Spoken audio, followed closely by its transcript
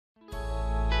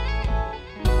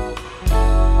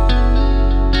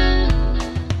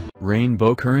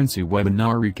Rainbow Currency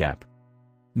Webinar Recap.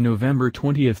 November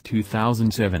 20,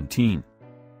 2017.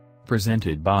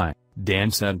 Presented by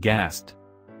Dansutgast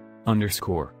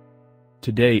 _.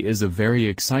 Today is a very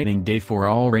exciting day for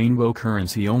all Rainbow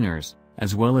Currency owners,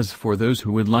 as well as for those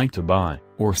who would like to buy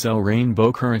or sell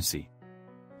Rainbow Currency.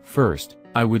 First,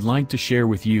 I would like to share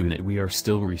with you that we are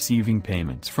still receiving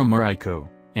payments from Marico,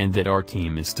 and that our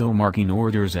team is still marking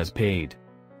orders as paid.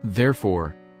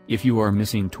 Therefore, if you are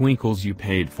missing twinkles you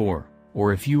paid for,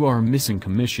 or if you are missing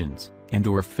commissions,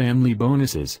 and/or family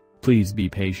bonuses, please be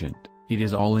patient, it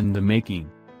is all in the making.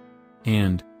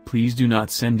 And, please do not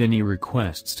send any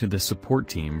requests to the support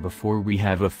team before we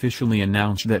have officially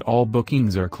announced that all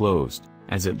bookings are closed,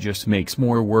 as it just makes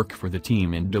more work for the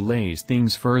team and delays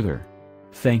things further.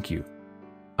 Thank you.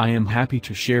 I am happy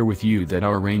to share with you that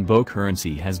our Rainbow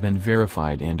Currency has been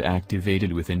verified and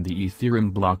activated within the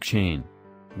Ethereum blockchain.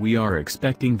 We are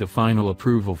expecting the final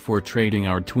approval for trading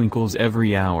our twinkles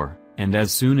every hour, and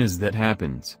as soon as that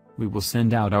happens, we will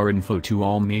send out our info to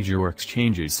all major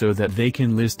exchanges so that they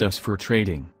can list us for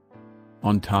trading.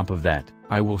 On top of that,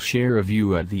 I will share with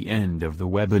you at the end of the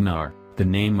webinar, the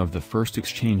name of the first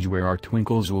exchange where our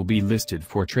twinkles will be listed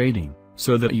for trading,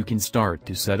 so that you can start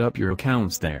to set up your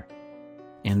accounts there.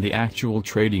 And the actual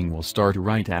trading will start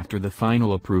right after the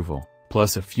final approval,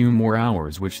 plus a few more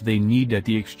hours which they need at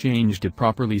the exchange to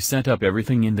properly set up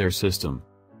everything in their system.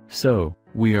 So,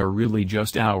 we are really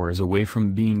just hours away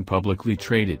from being publicly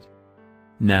traded.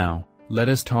 Now, let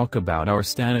us talk about our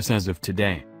status as of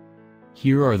today.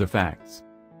 Here are the facts.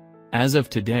 As of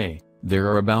today, there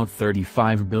are about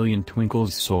 35 billion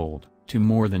twinkles sold, to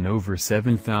more than over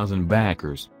 7,000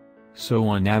 backers. So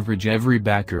on average every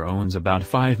backer owns about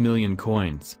 5 million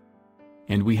coins.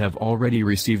 And we have already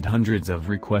received hundreds of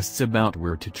requests about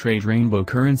where to trade Rainbow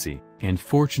Currency, and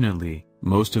fortunately,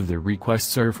 most of the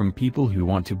requests are from people who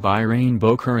want to buy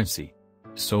Rainbow Currency.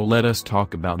 So let us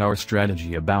talk about our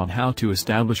strategy about how to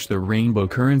establish the Rainbow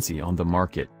Currency on the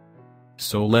market.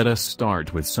 So let us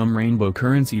start with some Rainbow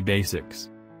Currency basics.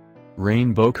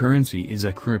 Rainbow Currency is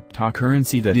a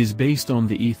cryptocurrency that is based on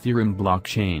the Ethereum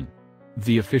blockchain.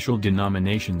 The official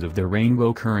denominations of the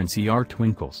Rainbow Currency are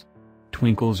twinkles.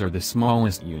 Twinkles are the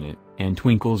smallest unit, and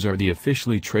twinkles are the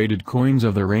officially traded coins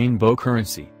of the Rainbow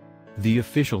Currency. The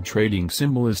official trading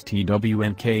symbol is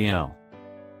TWNKL.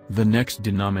 The next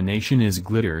denomination is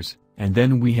glitters, and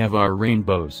then we have our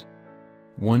rainbows.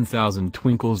 1,000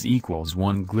 twinkles equals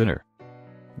 1 glitter.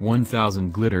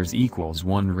 1,000 glitters equals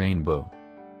 1 rainbow.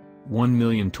 1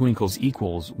 million twinkles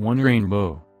equals 1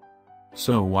 rainbow.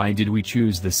 So why did we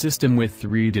choose the system with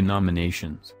 3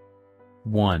 denominations?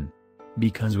 1.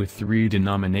 Because with 3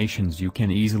 denominations you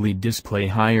can easily display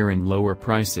higher and lower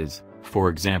prices. For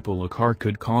example, a car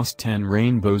could cost 10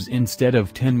 rainbows instead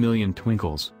of 10 million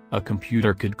twinkles, a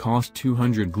computer could cost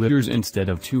 200 glitters instead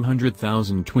of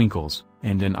 200,000 twinkles,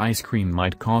 and an ice cream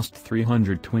might cost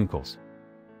 300 twinkles.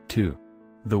 2.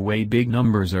 The way big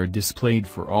numbers are displayed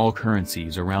for all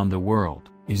currencies around the world,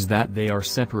 is that they are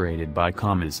separated by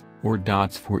commas, or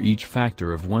dots for each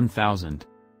factor of 1,000.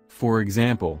 For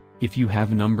example, if you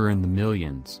have a number in the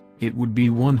millions, it would be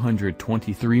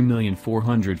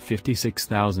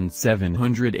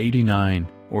 123,456,789,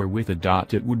 or with a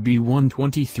dot it would be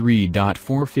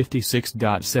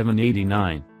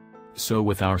 123.456.789. So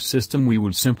with our system we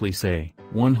would simply say,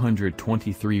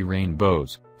 123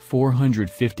 rainbows,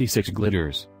 456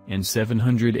 glitters, and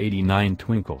 789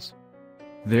 twinkles.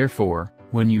 Therefore,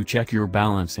 when you check your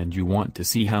balance and you want to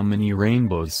see how many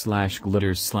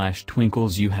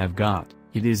rainbows/glitters/twinkles you have got,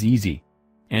 it is easy.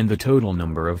 And the total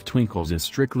number of twinkles is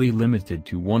strictly limited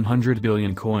to 100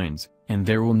 billion coins, and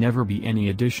there will never be any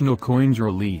additional coins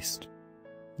released.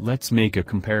 Let's make a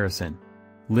comparison.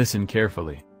 Listen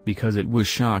carefully, because it was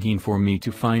shocking for me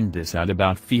to find this out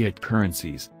about fiat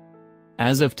currencies.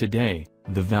 As of today,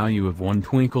 the value of 1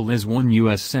 twinkle is 1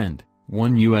 US cent,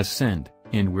 1 US cent,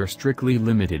 and we're strictly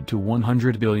limited to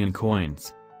 100 billion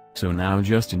coins. So now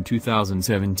just in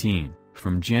 2017,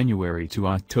 from January to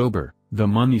October, the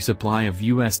money supply of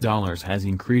US dollars has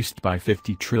increased by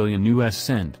 50 trillion US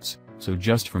cents, so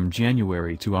just from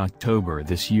January to October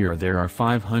this year there are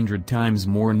 500 times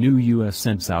more new US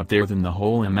cents out there than the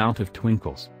whole amount of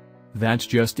twinkles. That's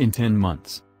just in 10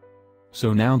 months.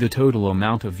 So now the total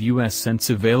amount of US cents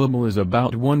available is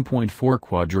about 1.4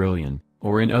 quadrillion,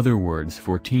 or in other words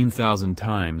 14,000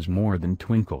 times more than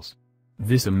twinkles.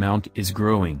 This amount is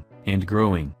growing, and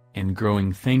growing, and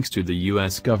growing thanks to the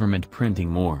US government printing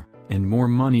more and more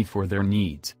money for their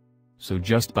needs. So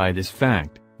just by this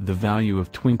fact, the value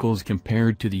of twinkles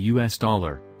compared to the US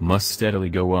dollar must steadily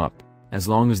go up, as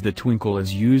long as the twinkle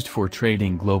is used for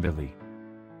trading globally.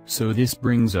 So this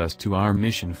brings us to our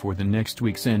mission for the next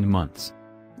weeks and months.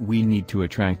 We need to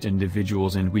attract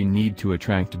individuals and we need to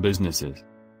attract businesses.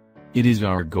 It is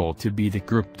our goal to be the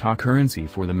cryptocurrency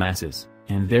for the masses,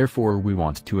 and therefore we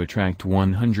want to attract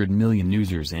 100 million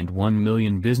users and 1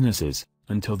 million businesses,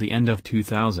 until the end of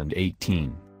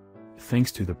 2018.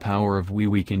 Thanks to the power of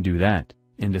we can do that,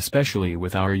 and especially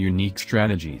with our unique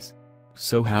strategies.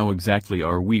 So how exactly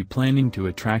are we planning to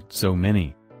attract so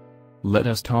many? Let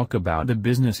us talk about the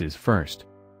businesses first.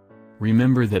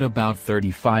 Remember that about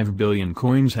 35 billion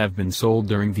coins have been sold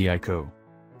during the ICO.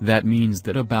 That means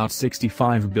that about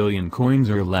 65 billion coins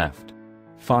are left.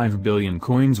 5 billion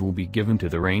coins will be given to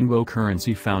the Rainbow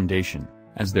Currency Foundation,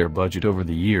 as their budget over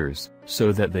the years,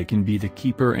 so that they can be the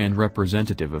keeper and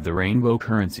representative of the rainbow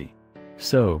currency.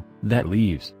 So, that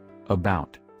leaves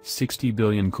about 60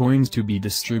 billion coins to be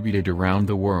distributed around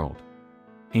the world.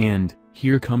 And,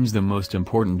 here comes the most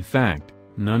important fact,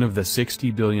 none of the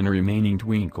 60 billion remaining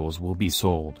twinkles will be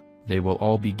sold, they will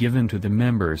all be given to the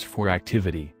members for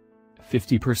activity.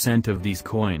 50% of these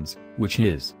coins, which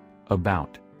is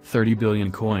about 30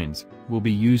 billion coins, will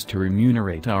be used to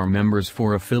remunerate our members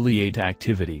for affiliate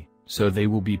activity, so they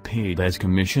will be paid as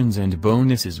commissions and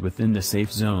bonuses within the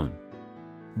safe zone.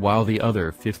 While the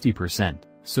other 50%,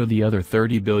 so the other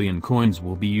 30 billion coins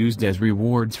will be used as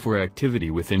rewards for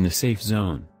activity within the safe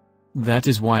zone. That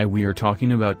is why we are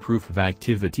talking about proof of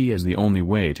activity as the only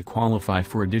way to qualify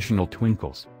for additional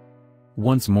twinkles.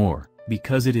 Once more,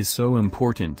 because it is so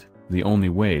important, the only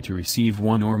way to receive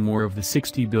one or more of the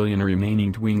 60 billion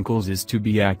remaining twinkles is to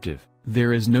be active.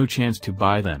 There is no chance to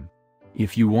buy them.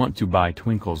 If you want to buy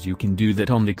twinkles you can do that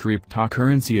on the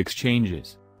cryptocurrency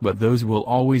exchanges, but those will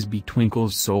always be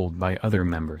twinkles sold by other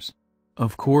members.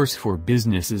 Of course for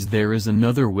businesses there is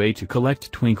another way to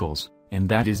collect twinkles, and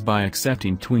that is by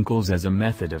accepting twinkles as a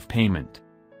method of payment.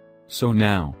 So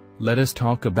now, let us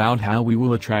talk about how we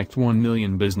will attract 1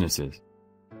 million businesses.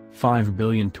 5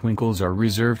 billion twinkles are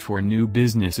reserved for new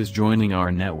businesses joining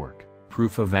our network,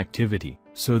 proof of activity,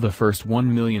 so the first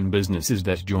 1 million businesses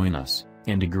that join us,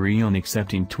 and agree on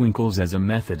accepting twinkles as a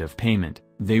method of payment,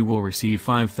 they will receive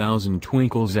 5,000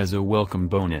 twinkles as a welcome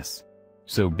bonus.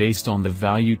 So based on the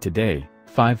value today,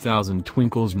 5,000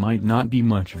 twinkles might not be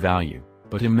much value,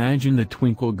 but imagine the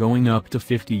twinkle going up to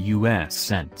 50 US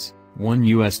cents,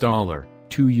 $1,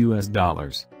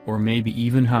 $2, or maybe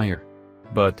even higher.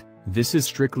 But, this is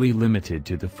strictly limited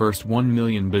to the first 1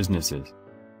 million businesses.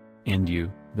 And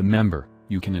you, the member,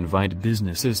 you can invite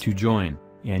businesses to join,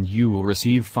 and you will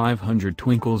receive 500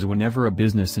 twinkles whenever a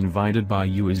business invited by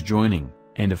you is joining,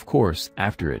 and of course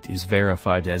after it is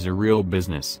verified as a real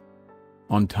business.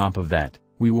 On top of that,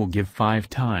 we will give 5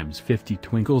 times 50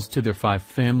 twinkles to their 5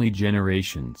 family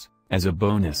generations, as a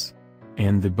bonus.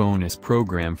 And the bonus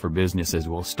program for businesses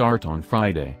will start on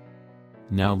Friday.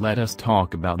 Now let us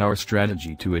talk about our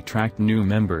strategy to attract new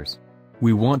members.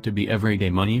 We want to be everyday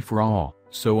money for all,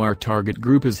 so our target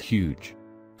group is huge.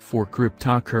 For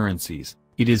cryptocurrencies,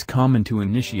 it is common to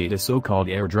initiate a so-called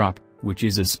airdrop, which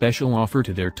is a special offer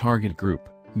to their target group,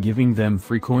 giving them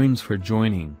free coins for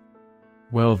joining.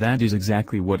 Well, that is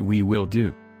exactly what we will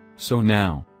do. So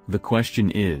now, the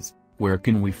question is, where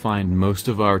can we find most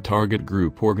of our target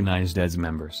group organized as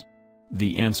members?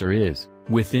 The answer is,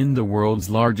 within the world's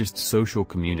largest social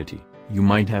community. You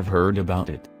might have heard about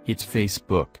it, it's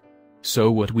Facebook.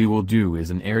 So what we will do is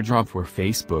an airdrop for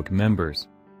Facebook members.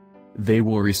 They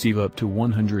will receive up to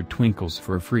 100 twinkles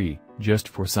for free, just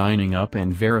for signing up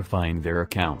and verifying their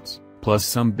accounts, plus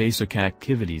some basic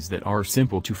activities that are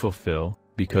simple to fulfill,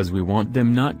 because we want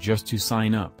them not just to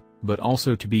sign up, but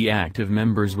also to be active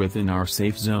members within our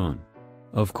safe zone.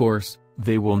 Of course,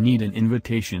 they will need an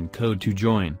invitation code to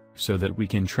join, so that we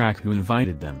can track who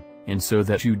invited them, and so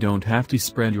that you don't have to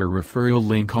spread your referral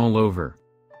link all over.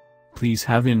 Please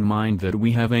have in mind that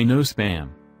we have a no spam,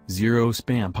 zero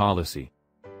spam policy.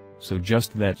 So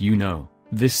just that you know,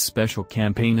 this special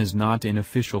campaign is not an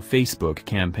official Facebook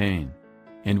campaign.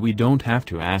 And we don't have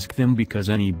to ask them because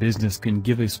any business can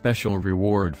give a special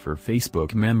reward for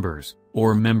Facebook members,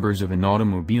 or members of an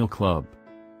automobile club.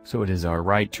 So it is our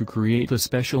right to create a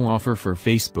special offer for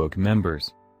Facebook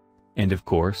members. And of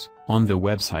course, on the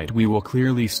website we will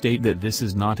clearly state that this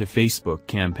is not a Facebook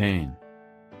campaign.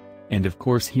 And of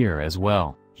course here as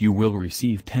well, you will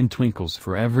receive 10 twinkles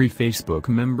for every Facebook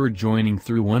member joining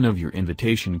through one of your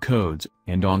invitation codes,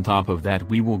 and on top of that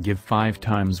we will give 5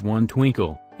 times 1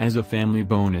 twinkle, as a family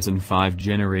bonus in 5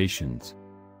 generations.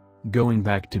 Going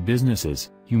back to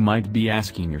businesses, you might be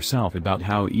asking yourself about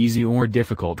how easy or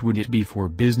difficult would it be for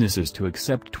businesses to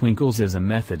accept twinkles as a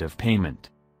method of payment.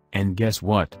 And guess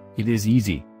what, it is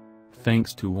easy.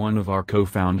 Thanks to one of our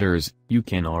co-founders, you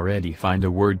can already find a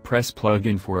WordPress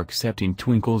plugin for accepting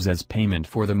Twinkles as payment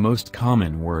for the most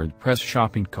common WordPress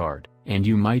shopping cart, and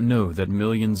you might know that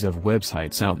millions of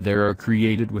websites out there are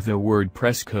created with a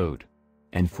WordPress code.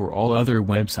 And for all other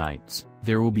websites,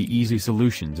 there will be easy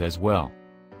solutions as well.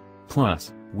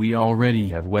 Plus, we already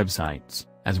have websites,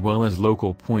 as well as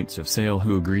local points of sale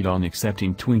who agreed on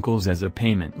accepting Twinkles as a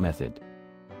payment method.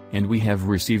 And we have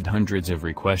received hundreds of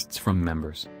requests from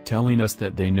members telling us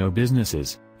that they know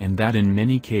businesses, and that in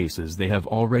many cases they have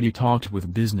already talked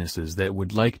with businesses that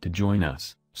would like to join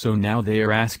us, so now they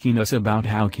are asking us about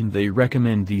how can they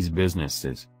recommend these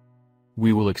businesses.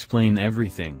 We will explain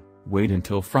everything. Wait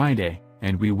until Friday,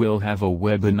 and we will have a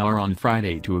webinar on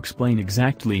Friday to explain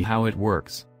exactly how it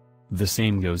works. The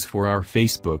same goes for our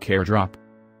Facebook airdrop.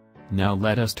 Now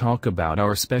let us talk about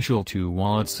our special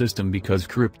 2-wallet system, because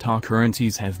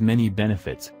cryptocurrencies have many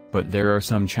benefits, but there are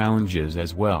some challenges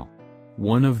as well.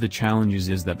 One of the challenges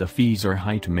is that the fees are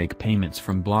high to make payments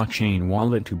from blockchain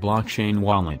wallet to blockchain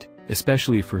wallet,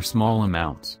 especially for small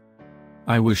amounts.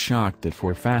 I was shocked that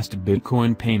for fast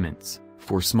Bitcoin payments,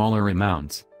 for smaller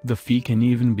amounts, the fee can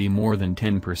even be more than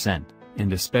 10%,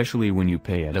 and especially when you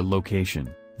pay at a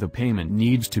location, the payment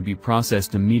needs to be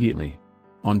processed immediately.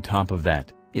 On top of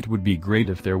that, it would be great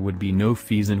if there would be no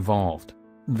fees involved.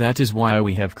 That is why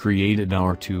we have created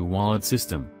our 2-wallet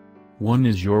system. One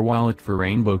is your wallet for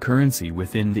Rainbow currency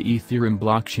within the Ethereum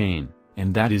blockchain,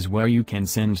 and that is where you can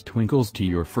send Twinkles to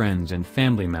your friends and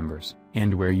family members,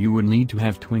 and where you would need to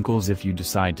have Twinkles if you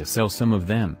decide to sell some of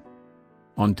them.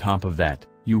 On top of that,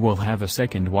 you will have a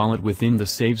second wallet within the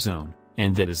Safe Zone,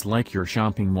 and that is like your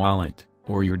shopping wallet,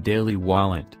 or your daily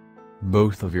wallet.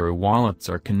 Both of your wallets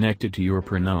are connected to your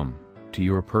Prenum, to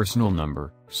your personal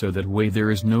number, so that way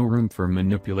there is no room for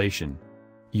manipulation.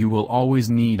 You will always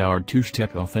need our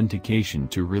two-step authentication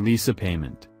to release a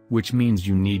payment, which means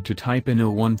you need to type in a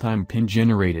one-time PIN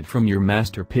generated from your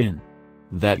master PIN.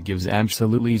 That gives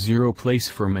absolutely zero place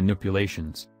for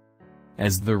manipulations.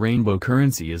 As the Rainbow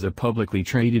currency is a publicly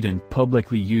traded and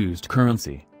publicly used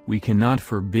currency, we cannot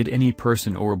forbid any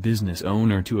person or business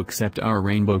owner to accept our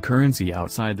Rainbow currency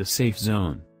outside the Safe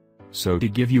Zone. So to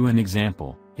give you an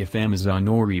example, if Amazon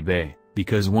or eBay,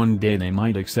 because one day they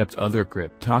might accept other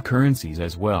cryptocurrencies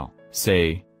as well,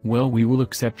 say, well, we will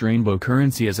accept Rainbow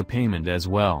currency as a payment as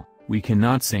well, we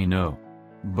cannot say no.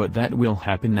 But that will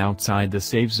happen outside the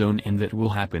Safe Zone, and that will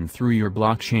happen through your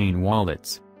blockchain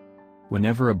wallets.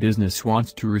 Whenever a business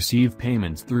wants to receive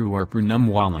payments through our Prenum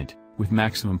wallet, with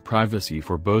maximum privacy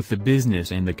for both the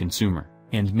business and the consumer,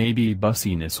 and maybe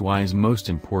bussiness-wise most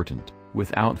important,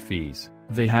 without fees,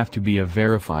 they have to be a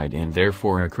verified and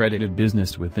therefore accredited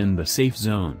business within the Safe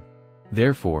Zone.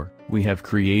 Therefore, we have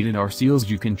created our seals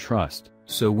you can trust,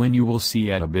 so when you will see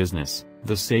at a business,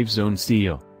 the Safe Zone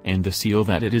seal, and the seal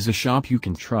that it is a shop you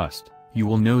can trust, you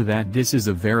will know that this is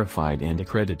a verified and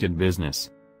accredited business.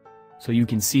 So you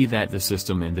can see that the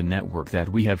system and the network that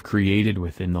we have created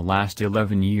within the last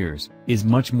 11 years, is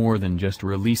much more than just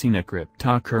releasing a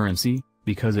cryptocurrency,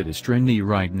 because it is trendy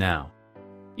right now.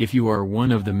 If you are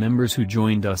one of the members who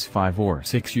joined us 5 or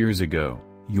 6 years ago,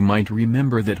 you might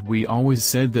remember that we always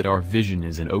said that our vision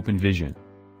is an open vision.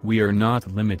 We are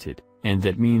not limited, and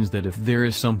that means that if there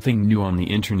is something new on the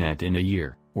internet in a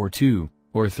year, or 2,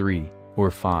 or 3,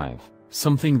 or 5,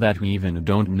 something that we even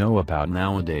don't know about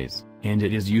nowadays, and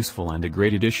it is useful and a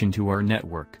great addition to our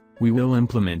network, we will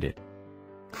implement it.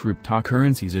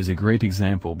 Cryptocurrencies is a great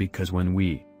example, because when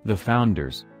we, the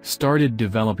founders, started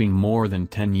developing more than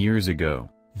 10 years ago,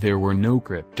 there were no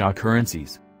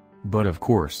cryptocurrencies. But of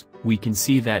course, we can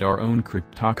see that our own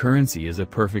cryptocurrency is a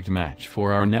perfect match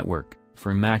for our network,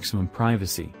 for maximum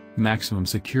privacy, maximum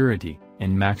security,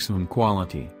 and maximum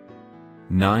quality.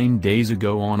 9 days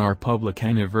ago on our public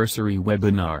anniversary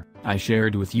webinar, I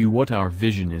shared with you what our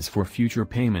vision is for future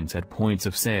payments at points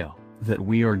of sale, that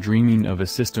we are dreaming of a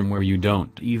system where you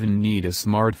don't even need a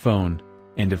smartphone,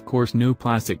 and of course no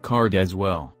plastic card as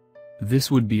well.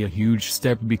 This would be a huge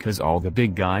step, because all the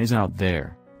big guys out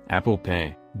there, Apple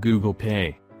Pay, Google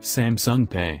Pay, Samsung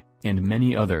Pay, and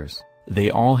many others,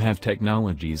 they all have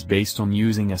technologies based on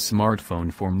using a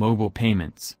smartphone for mobile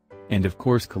payments, and of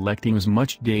course collecting as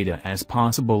much data as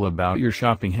possible about your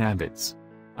shopping habits.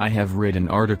 I have read an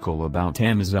article about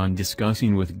Amazon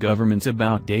discussing with governments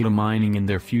about data mining in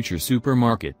their future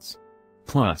supermarkets.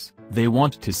 Plus, they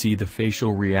want to see the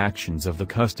facial reactions of the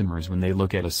customers when they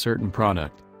look at a certain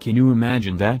product. Can you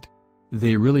imagine that?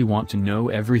 They really want to know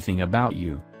everything about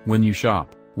you, when you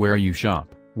shop, where you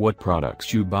shop, what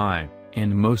products you buy,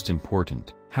 and most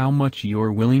important, how much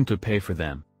you're willing to pay for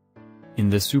them. In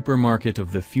the supermarket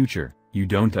of the future, you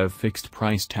don't have fixed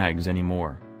price tags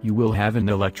anymore, you will have an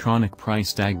electronic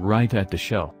price tag right at the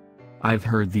shelf. I've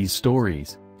heard these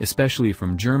stories, especially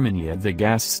from Germany at the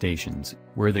gas stations,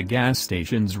 where the gas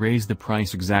stations raise the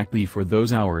price exactly for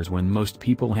those hours when most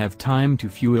people have time to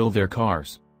fuel their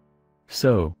cars.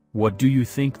 So, what do you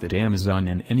think that Amazon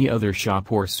and any other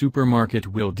shop or supermarket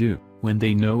will do, when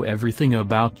they know everything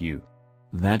about you?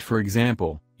 That, for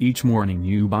example, each morning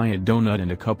you buy a donut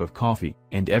and a cup of coffee,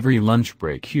 and every lunch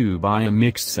break you buy a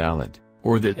mixed salad,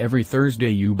 or that every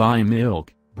Thursday you buy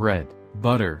milk, bread,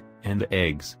 butter, and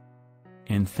eggs.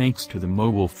 And thanks to the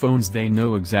mobile phones they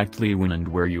know exactly when and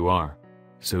where you are.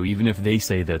 So even if they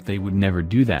say that they would never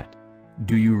do that,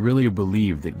 do you really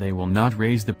believe that they will not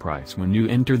raise the price when you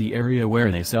enter the area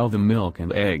where they sell the milk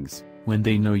and eggs, when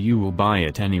they know you will buy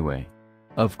it anyway?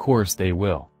 Of course they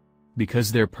will.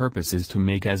 Because their purpose is to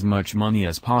make as much money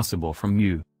as possible from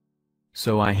you.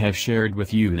 So I have shared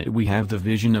with you that we have the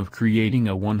vision of creating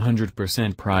a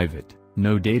 100% private,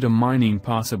 no data mining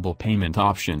possible payment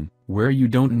option, where you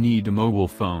don't need a mobile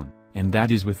phone, and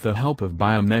that is with the help of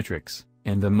biometrics,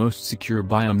 and the most secure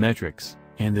biometrics,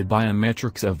 and the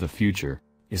biometrics of the future,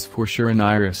 is for sure an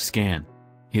iris scan.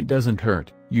 It doesn't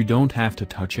hurt, you don't have to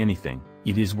touch anything,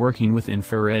 it is working with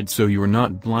infrared so you're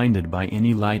not blinded by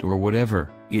any light or whatever,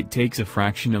 it takes a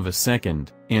fraction of a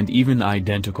second, and even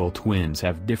identical twins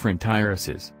have different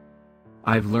irises.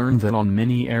 I've learned that on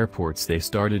many airports they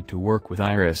started to work with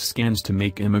iris scans to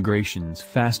make immigrations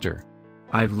faster.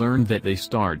 I've learned that they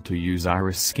start to use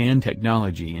iris scan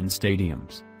technology in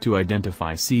stadiums, to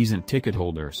identify season ticket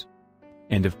holders.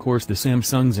 And of course the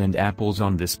Samsungs and Apples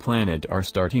on this planet are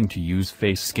starting to use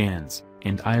face scans,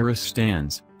 and iris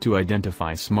scans, to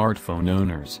identify smartphone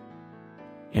owners.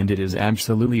 And it is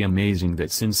absolutely amazing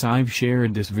that since I've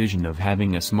shared this vision of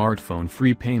having a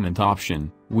smartphone-free payment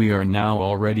option, we are now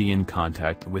already in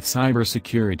contact with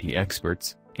cybersecurity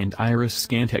experts, and iris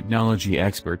scan technology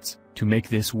experts, to make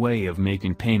this way of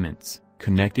making payments,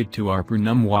 connected to our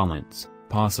Prenum wallets,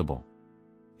 possible.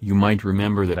 You might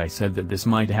remember that I said that this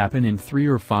might happen in 3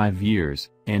 or 5 years,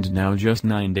 and now just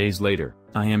 9 days later,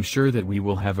 I am sure that we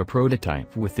will have a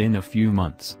prototype within a few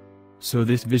months. So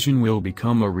this vision will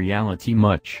become a reality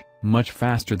much, much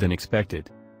faster than expected.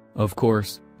 Of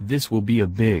course, this will be a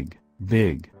big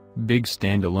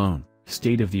standalone,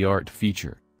 state-of-the-art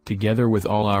feature, together with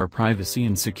all our privacy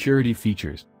and security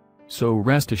features. So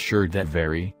rest assured that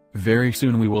very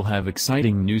soon we will have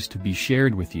exciting news to be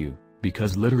shared with you,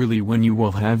 because literally when you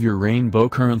will have your rainbow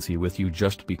currency with you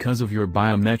just because of your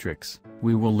biometrics,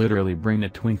 we will literally bring a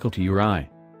twinkle to your eye.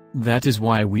 That is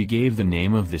why we gave the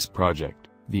name of this project,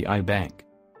 the iBank.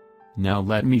 Now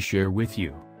let me share with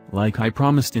you, like I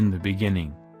promised in the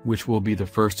beginning, which will be the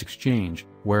first exchange,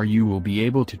 where you will be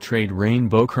able to trade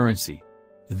rainbow currency.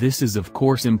 This is of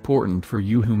course important for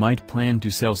you who might plan to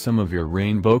sell some of your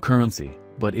rainbow currency,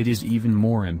 but it is even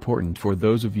more important for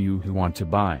those of you who want to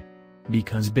buy.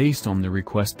 Because based on the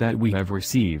request that we have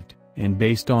received, and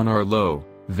based on our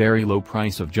very low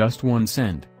price of just 1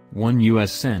 cent, 1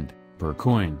 US cent, per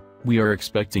coin, we are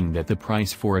expecting that the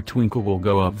price for a twinkle will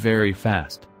go up very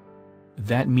fast.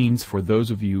 That means for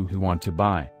those of you who want to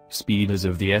buy, speed is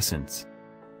of the essence.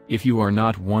 If you are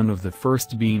not one of the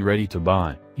first being ready to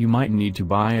buy, you might need to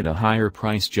buy at a higher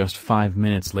price just 5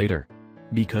 minutes later.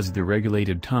 Because the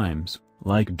regulated times,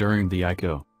 like during the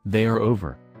ICO, they are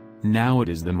over. Now it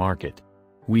is the market.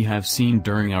 We have seen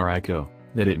during our ICO,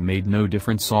 that it made no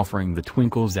difference offering the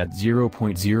twinkles at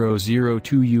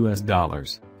 $0.002 US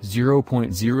dollars,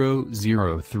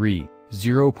 $0.003,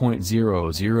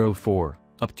 $0.004,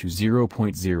 up to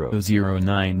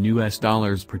 $0.009 US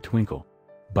dollars per twinkle.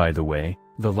 By the way,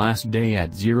 the last day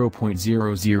at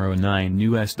 $0.009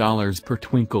 US dollars per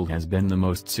twinkle has been the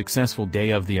most successful day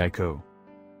of the ICO.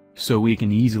 So we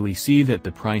can easily see that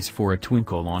the price for a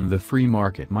twinkle on the free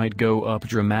market might go up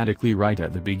dramatically right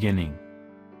at the beginning.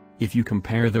 If you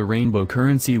compare the rainbow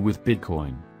currency with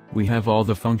Bitcoin, we have all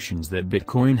the functions that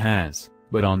Bitcoin has,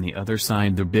 but on the other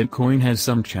side the Bitcoin has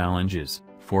some challenges,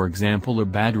 for example a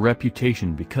bad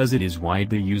reputation because it is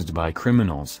widely used by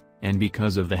criminals, and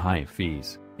because of the high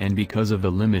fees, and because of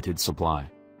the limited supply.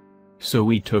 So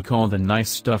we took all the nice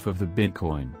stuff of the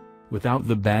Bitcoin, without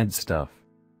the bad stuff.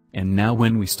 And now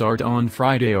when we start on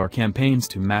Friday our campaigns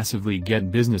to massively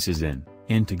get businesses in,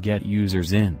 and to get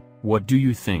users in, what do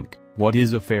you think? What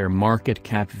is a fair market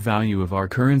cap value of our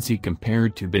currency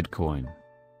compared to Bitcoin?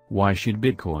 Why should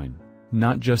Bitcoin,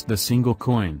 not just the single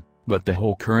coin, but the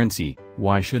whole currency,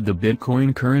 why should the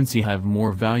Bitcoin currency have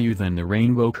more value than the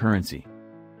rainbow currency?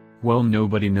 Well,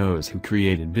 nobody knows who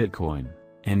created Bitcoin,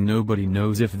 and nobody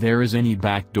knows if there is any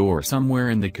backdoor somewhere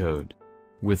in the code.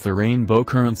 With the rainbow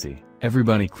currency,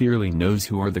 everybody clearly knows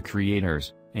who are the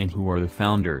creators, and who are the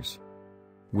founders.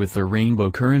 With the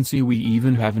Rainbow Currency we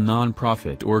even have a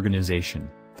non-profit organization,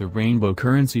 the Rainbow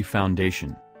Currency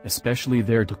Foundation, especially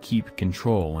there to keep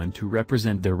control and to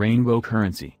represent the Rainbow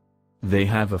Currency. They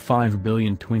have a 5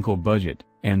 billion twinkle budget,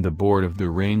 and the board of the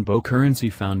Rainbow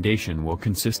Currency Foundation will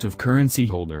consist of currency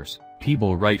holders,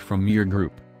 people right from your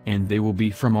group, and they will be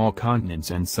from all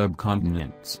continents and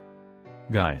subcontinents.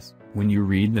 Guys, when you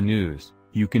read the news,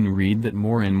 you can read that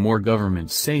more and more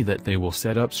governments say that they will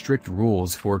set up strict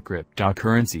rules for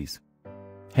cryptocurrencies.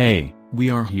 Hey, we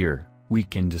are here, we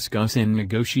can discuss and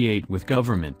negotiate with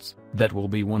governments. That will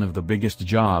be one of the biggest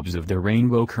jobs of the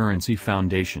Rainbow Currency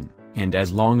Foundation, and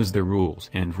as long as the rules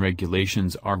and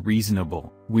regulations are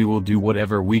reasonable, we will do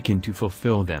whatever we can to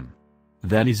fulfill them.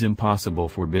 That is impossible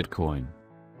for Bitcoin.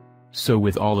 So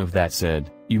with all of that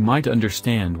said, you might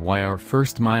understand why our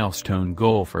first milestone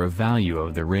goal for a value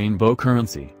of the Rainbow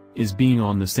Currency is being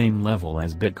on the same level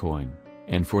as Bitcoin,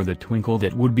 and for the twinkle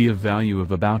that would be a value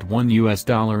of about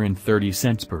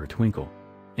 $1.30 per twinkle.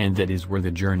 And that is where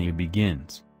the journey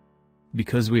begins.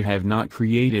 Because we have not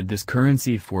created this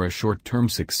currency for a short-term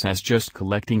success just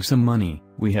collecting some money,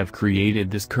 we have created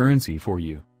this currency for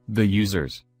you, the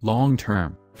users,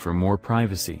 long-term, for more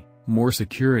privacy, more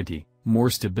security, more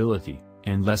stability,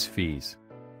 and less fees.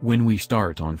 When we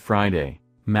start on Friday,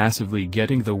 massively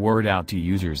getting the word out to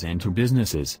users and to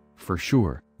businesses, for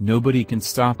sure, nobody can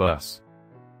stop us.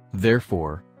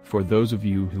 Therefore, for those of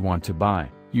you who want to buy,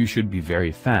 you should be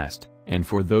very fast, and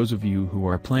for those of you who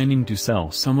are planning to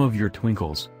sell some of your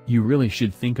twinkles, you really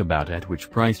should think about at which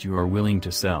price you are willing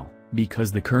to sell,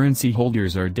 because the currency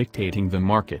holders are dictating the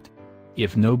market.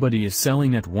 If nobody is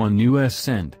selling at 1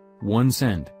 cent,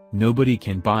 nobody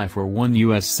can buy for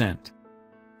 1 cent.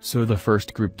 So the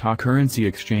first cryptocurrency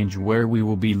exchange where we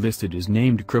will be listed is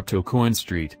named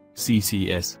CryptoCoinStreet,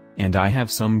 CCS, and I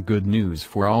have some good news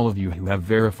for all of you who have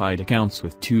verified accounts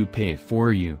with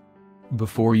 2Pay4u.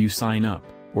 Before you sign up,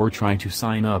 or try to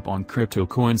sign up on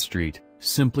CryptoCoinStreet,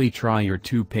 simply try your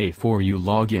 2Pay4u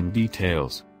login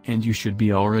details, and you should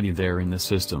be already there in the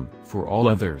system. For all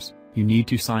others, you need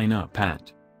to sign up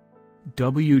at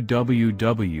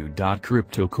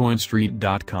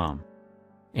www.cryptocoinstreet.com.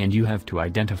 And you have to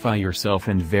identify yourself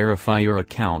and verify your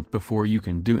account before you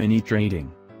can do any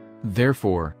trading.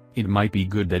 Therefore, it might be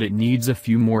good that it needs a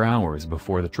few more hours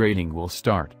before the trading will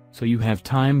start, so you have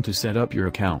time to set up your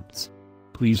accounts.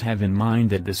 Please have in mind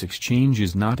that this exchange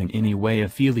is not in any way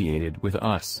affiliated with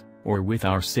us, or with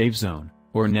our SafeZone,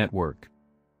 or network.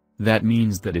 That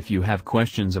means that if you have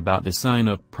questions about the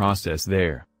sign-up process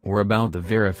there, or about the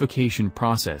verification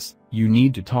process, you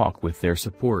need to talk with their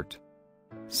support.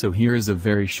 So here is a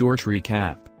very short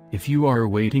recap. If you are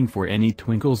waiting for any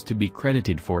twinkles to be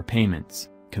credited for payments,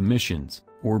 commissions,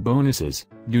 or bonuses,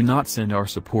 do not send our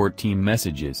support team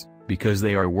messages, because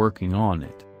they are working on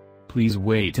it. Please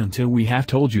wait until we have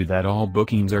told you that all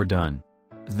bookings are done.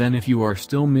 Then if you are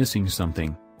still missing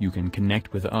something, you can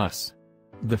connect with us.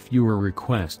 The fewer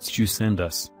requests you send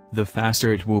us, the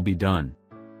faster it will be done.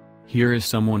 Here is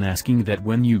someone asking that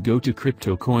when you go to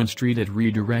CryptoCoinStreet it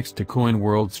redirects to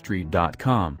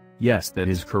CoinWorldStreet.com. Yes, that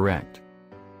is correct.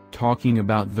 Talking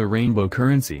about the Rainbow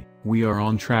Currency, we are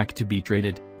on track to be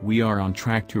traded, we are on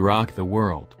track to rock the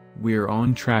world, we are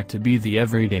on track to be the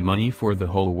everyday money for the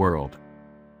whole world.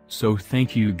 So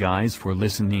thank you guys for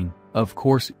listening. Of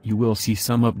course you will see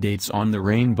some updates on the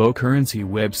Rainbow Currency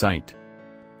website.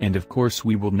 And of course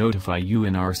we will notify you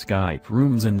in our Skype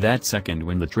rooms in that second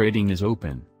when the trading is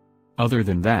open. Other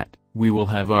than that, we will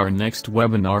have our next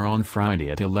webinar on Friday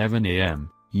at 11 a.m.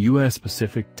 US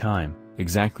Pacific Time,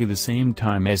 exactly the same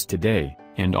time as today,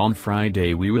 and on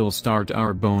Friday we will start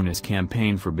our bonus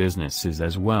campaign for businesses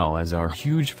as well as our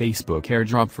huge Facebook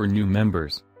airdrop for new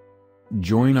members.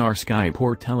 Join our Skype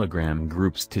or Telegram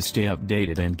groups to stay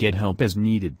updated and get help as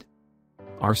needed.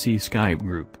 RC Skype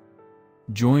Group.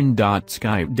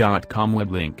 Join.skype.com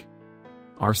web link.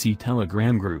 RC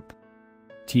Telegram Group.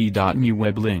 T.me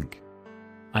web link.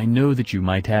 I know that you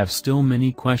might have still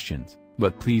many questions,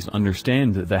 but please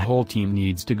understand that the whole team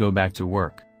needs to go back to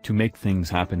work, to make things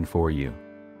happen for you.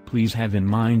 Please have in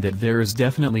mind that there is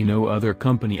definitely no other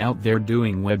company out there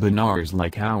doing webinars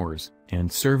like ours, and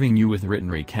serving you with written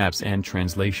recaps and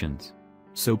translations.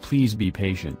 So please be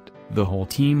patient, the whole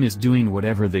team is doing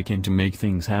whatever they can to make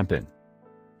things happen.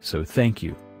 So thank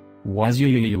you.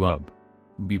 Waziyayub.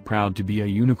 Be proud to be a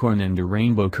unicorn and a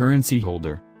Rainbow Currency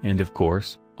holder, and of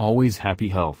course, always happy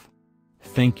health.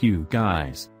 Thank you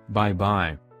guys, bye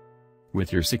bye.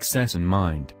 With your success in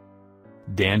mind.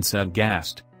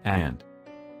 DanSetGast, and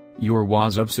your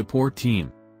WhatsApp support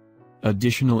team.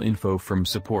 Additional info from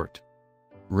support.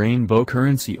 Rainbow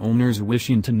currency owners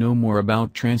wishing to know more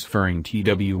about transferring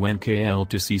TWNKL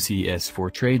to CCS for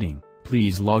trading,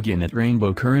 please log in at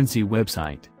Rainbow Currency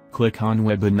website, click on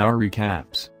Webinar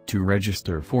Recaps, to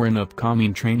register for an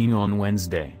upcoming training on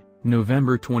Wednesday,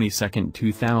 November 22,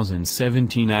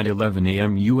 2017 at 11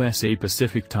 a.m. USA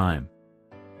Pacific Time.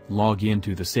 Log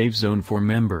into the Safe Zone for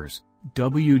members,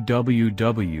 www.safe.zone,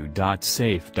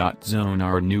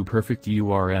 our new perfect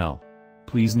URL.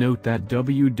 Please note that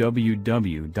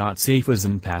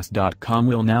www.safeasinpass.com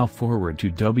will now forward to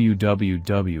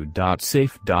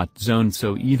www.safe.zone,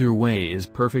 so either way is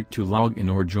perfect to log in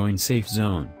or join Safe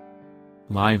Zone.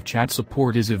 Live chat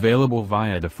support is available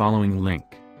via the following link.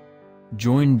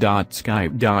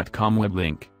 Join.skype.com web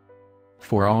link.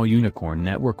 For all Unicorn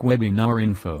Network webinar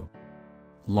info,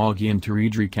 log in to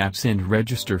read recaps and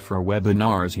register for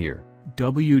webinars here.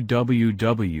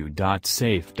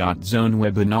 www.safe.zone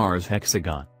webinars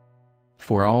hexagon.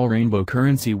 For all Rainbow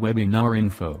Currency webinar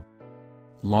info,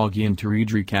 log in to read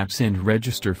recaps and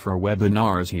register for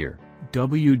webinars here.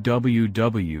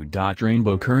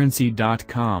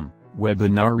 www.rainbowcurrency.com,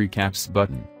 webinar recaps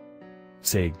button.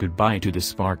 Say goodbye to the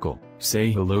sparkle,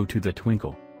 say hello to the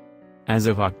twinkle. As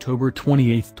of October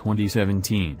 28,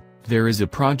 2017, there is a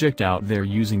project out there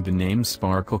using the name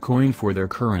Sparkle Coin for their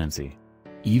currency.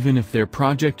 Even if their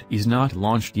project is not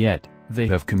launched yet, they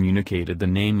have communicated the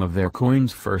name of their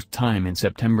coin's first time in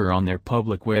September on their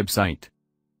public website.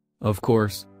 Of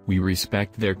course, we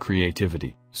respect their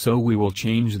creativity, so we will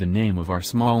change the name of our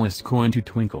smallest coin to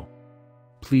Twinkle.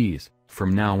 Please,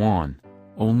 from now on,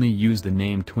 only use the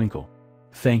name Twinkle.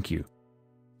 Thank you.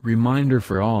 Reminder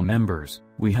for all members,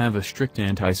 we have a strict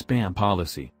anti-spam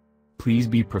policy. Please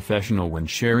be professional when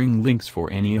sharing links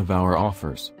for any of our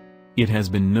offers. It has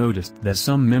been noticed that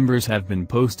some members have been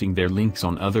posting their links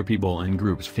on other people and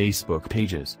groups' Facebook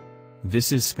pages.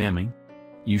 This is spamming.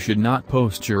 You should not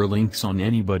post your links on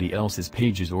anybody else's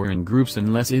pages or in groups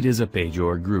unless it is a page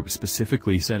or group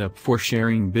specifically set up for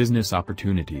sharing business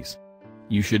opportunities.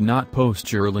 You should not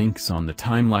post your links on the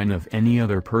timeline of any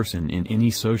other person in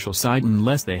any social site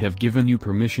unless they have given you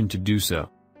permission to do so.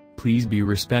 Please be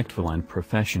respectful and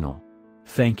professional.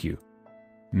 Thank you.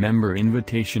 Member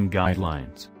Invitation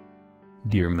Guidelines.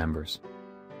 Dear members,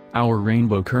 our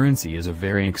Rainbow Currency is a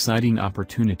very exciting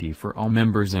opportunity for all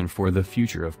members and for the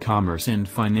future of commerce and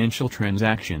financial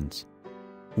transactions.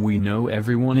 We know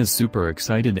everyone is super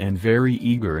excited and very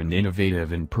eager and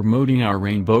innovative in promoting our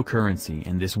Rainbow Currency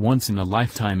and this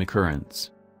once-in-a-lifetime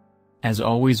occurrence. As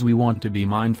always, we want to be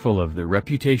mindful of the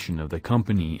reputation of the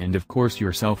company and of course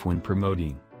yourself when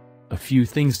promoting. A few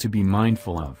things to be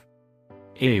mindful of.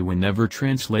 Whenever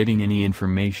translating any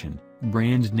information,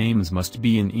 brand names must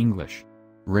be in English.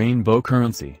 Rainbow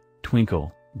Currency,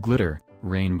 Twinkle, Glitter,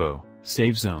 Rainbow,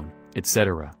 Safe Zone,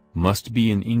 etc., must be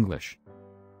in English.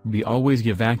 Always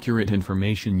give accurate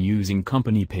information using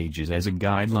company pages as a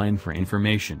guideline for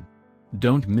information.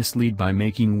 Don't mislead by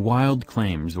making wild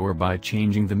claims or by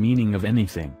changing the meaning of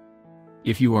anything.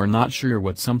 If you are not sure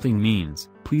what something means,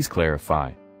 please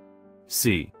clarify.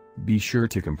 Be sure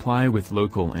to comply with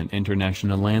local and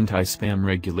international anti-spam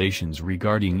regulations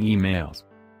regarding emails.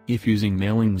 If using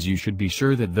mailings, you should be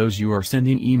sure that those you are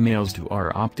sending emails to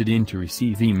are opted in to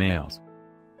receive emails.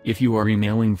 If you are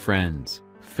emailing friends,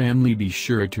 family, be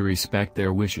sure to respect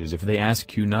their wishes if they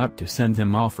ask you not to send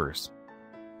them offers.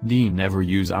 Never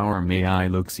use our May I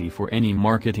Look-See for any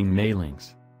marketing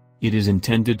mailings. It is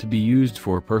intended to be used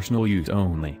for personal use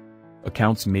only.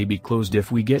 Accounts may be closed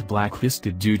if we get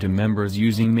blacklisted due to members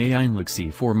using May I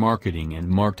Look-See for marketing and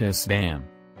marked as spam.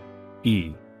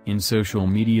 In social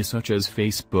media such as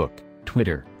Facebook,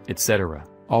 Twitter, etc.,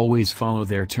 always follow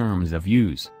their terms of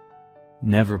use.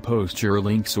 Never post your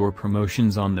links or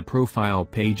promotions on the profile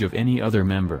page of any other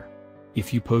member.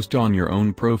 If you post on your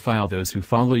own profile, those who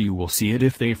follow you will see it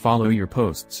if they follow your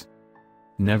posts.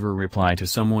 Never reply to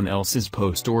someone else's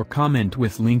post or comment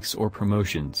with links or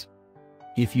promotions.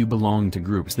 If you belong to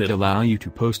groups that allow you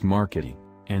to post marketing,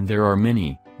 and there are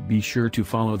many, be sure to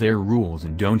follow their rules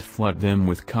and don't flood them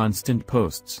with constant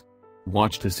posts.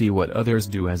 Watch to see what others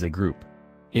do as a group.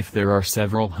 If there are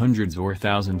several hundreds or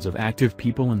thousands of active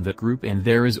people in that group and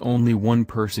there is only one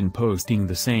person posting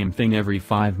the same thing every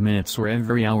 5 minutes or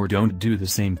every hour, don't do the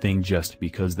same thing just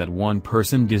because that one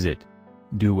person does it.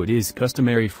 Do what is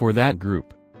customary for that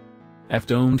group.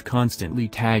 Don't constantly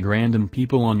tag random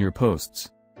people on your posts.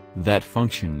 That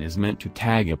function is meant to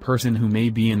tag a person who may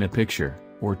be in a picture,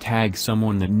 or tag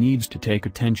someone that needs to take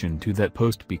attention to that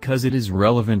post because it is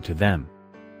relevant to them.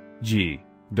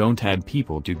 Don't add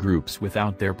people to groups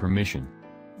without their permission.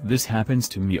 This happens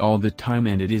to me all the time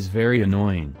and it is very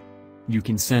annoying. You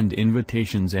can send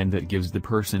invitations and that gives the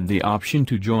person the option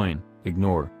to join,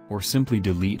 ignore, or simply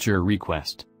delete your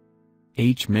request.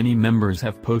 Many members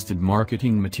have posted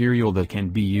marketing material that can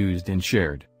be used and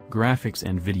shared, graphics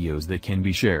and videos that can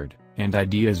be shared, and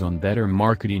ideas on better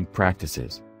marketing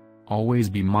practices. Always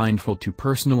be mindful to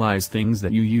personalize things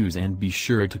that you use and be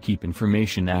sure to keep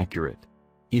information accurate.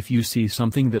 If you see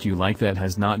something that you like that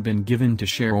has not been given to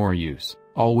share or use,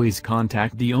 always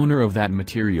contact the owner of that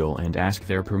material and ask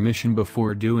their permission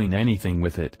before doing anything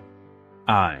with it.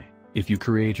 If you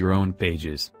create your own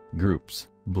pages, groups,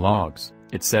 blogs,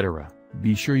 etc.,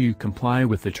 be sure you comply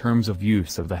with the terms of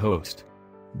use of the host.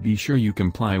 Be sure you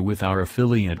comply with our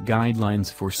affiliate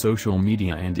guidelines for social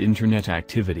media and internet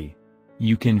activity.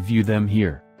 You can view them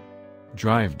here.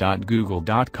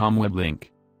 Drive.google.com web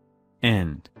link.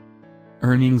 End.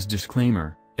 Earnings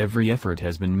disclaimer: every effort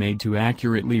has been made to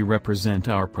accurately represent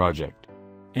our project.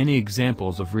 Any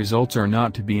examples of results are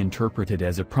not to be interpreted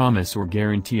as a promise or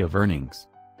guarantee of earnings.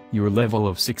 Your level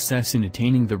of success in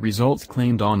attaining the results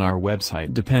claimed on our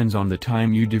website depends on the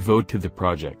time you devote to the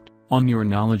project, on your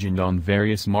knowledge and on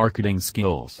various marketing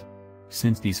skills.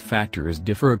 Since these factors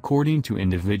differ according to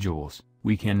individuals,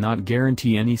 we cannot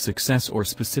guarantee any success or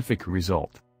specific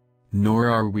result. Nor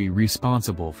are we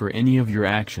responsible for any of your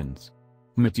actions.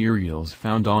 Materials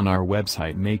found on our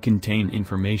website may contain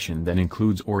information that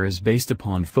includes or is based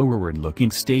upon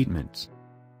forward-looking statements.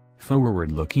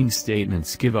 Forward-looking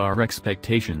statements give our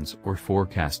expectations or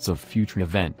forecasts of future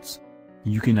events.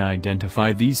 You can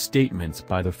identify these statements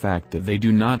by the fact that they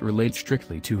do not relate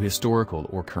strictly to historical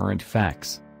or current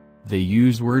facts. They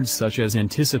use words such as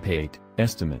anticipate,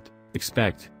 estimate,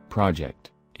 expect,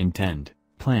 project, intend,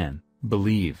 plan,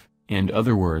 believe, and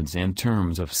other words and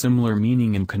terms of similar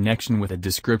meaning in connection with a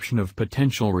description of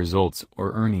potential results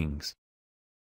or earnings.